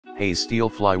Hayes steel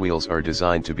flywheels are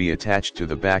designed to be attached to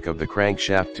the back of the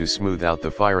crankshaft to smooth out the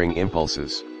firing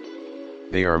impulses.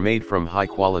 They are made from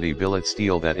high-quality billet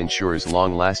steel that ensures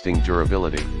long-lasting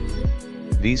durability.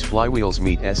 These flywheels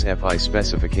meet SFI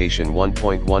specification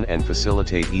 1.1 and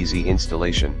facilitate easy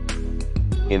installation.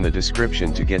 In the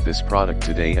description to get this product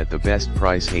today at the best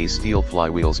price, Hayes steel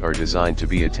flywheels are designed to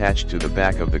be attached to the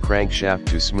back of the crankshaft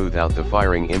to smooth out the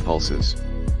firing impulses.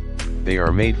 They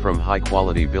are made from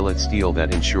high-quality billet steel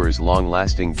that ensures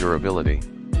long-lasting durability.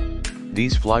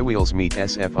 These flywheels meet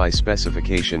SFI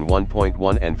specification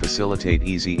 1.1 and facilitate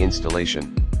easy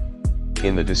installation.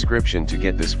 In the description to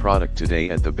get this product today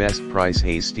at the best price,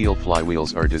 Hayes steel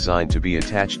flywheels are designed to be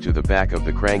attached to the back of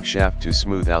the crankshaft to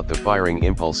smooth out the firing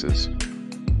impulses.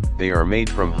 They are made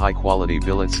from high-quality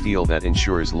billet steel that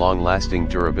ensures long-lasting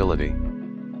durability.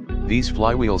 These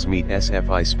flywheels meet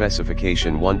SFI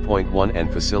specification 1.1 and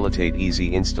facilitate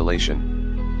easy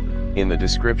installation. In the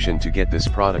description to get this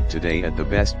product today at the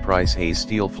best price, Hayes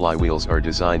steel flywheels are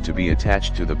designed to be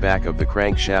attached to the back of the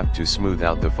crankshaft to smooth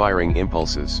out the firing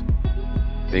impulses.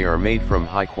 They are made from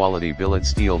high-quality billet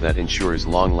steel that ensures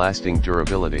long-lasting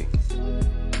durability.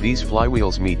 These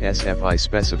flywheels meet SFI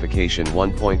specification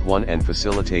 1.1 and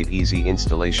facilitate easy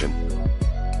installation.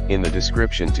 In the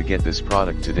description to get this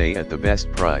product today at the best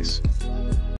price.